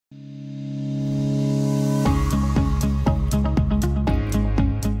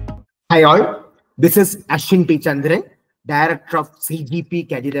Hi all, this is Aswin P Chandran, Director of CGP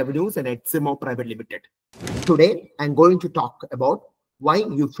Career Revenues and IITs Private Limited. Today, I'm going to talk about why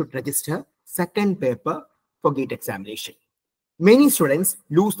you should register second paper for GATE examination. Many students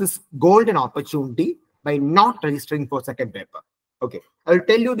lose this golden opportunity by not registering for second paper. Okay, I'll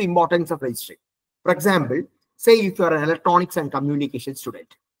tell you the importance of registering. For example, say if you are an electronics and communication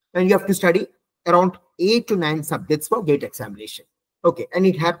student and you have to study around 8 to 9 subjects for GATE examination. Okay, and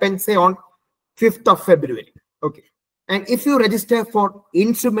it happens say on 5th of February. Okay, and if you register for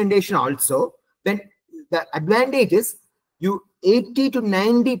instrumentation also, then the advantage is you 80 to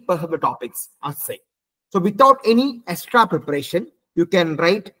 90% of the topics are same. So without any extra preparation, you can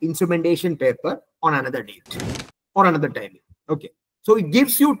write instrumentation paper on another date or another time. Okay, so it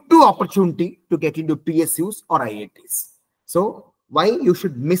gives you two opportunity to get into PSUs or IITs. So why you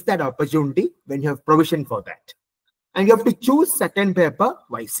should miss that opportunity when you have provision for that? And you have to choose second paper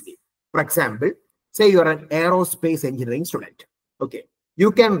wisely. For example, say you are an aerospace engineering student. Okay,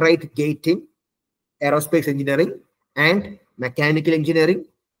 you can write GATE in aerospace engineering and mechanical engineering,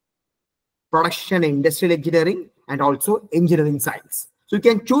 production and industrial engineering, and also engineering science. So you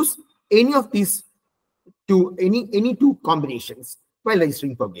can choose any of these two, any two combinations while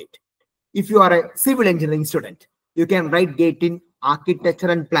registering for GATE. If you are a civil engineering student, you can write GATE in architecture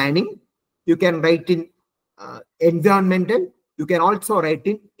and planning. You can write in environmental. You can also write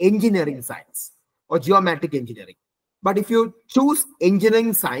in engineering science or geometric engineering. But if you choose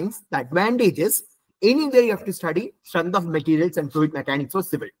engineering science, the advantage is anywhere you have to study strength of materials and fluid mechanics or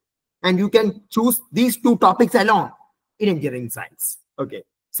civil. And you can choose these two topics alone in engineering science. Okay.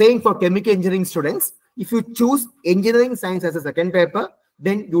 Same for chemical engineering students. If you choose engineering science as a second paper,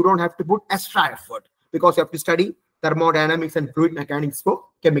 then you don't have to put extra effort because you have to study thermodynamics and fluid mechanics for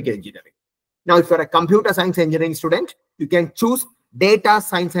chemical engineering. Now, if you're a computer science engineering student, you can choose data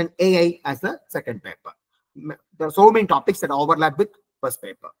science and AI as the second paper. There are so many topics that overlap with first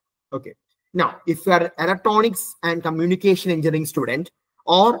paper. Okay. Now, if you are an electronics and communication engineering student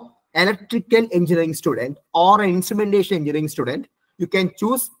or electrical engineering student or an instrumentation engineering student, you can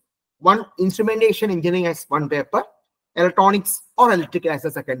choose one instrumentation engineering as one paper, electronics or electrical as a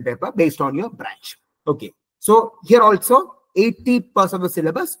second paper based on your branch. Okay. So here also 80% of the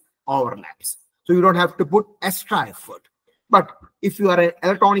syllabus overlaps. So you don't have to put extra effort. But if you are an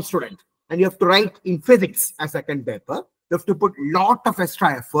electronics student and you have to write in physics as second paper, you have to put lot of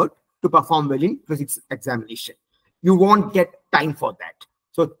extra effort to perform well in physics examination. You won't get time for that.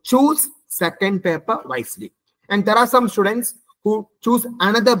 So choose second paper wisely. And there are some students who choose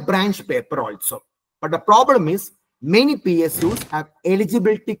another branch paper also. But the problem is many PSUs have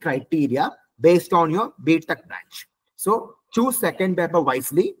eligibility criteria based on your BTech branch. So choose second paper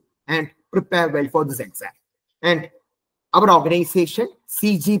wisely and prepare well for this exam. And our organization,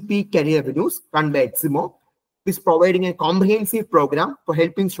 CGP Career Revenues, run by IITs, is providing a comprehensive program for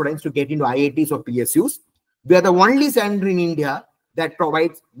helping students to get into IITs or PSUs. We are the only center in India that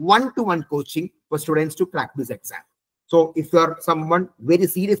provides one-to-one coaching for students to crack this exam. So if you are someone very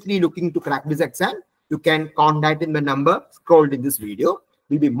seriously looking to crack this exam, you can contact in the number scrolled in this video.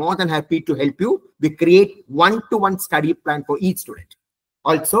 We'll be more than happy to help you. We create one-to-one study plan for each student.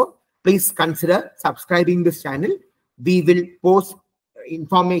 Also, please consider subscribing this channel. We will post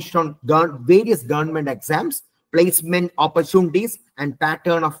information on various government exams, placement opportunities, and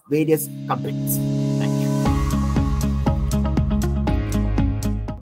pattern of various companies.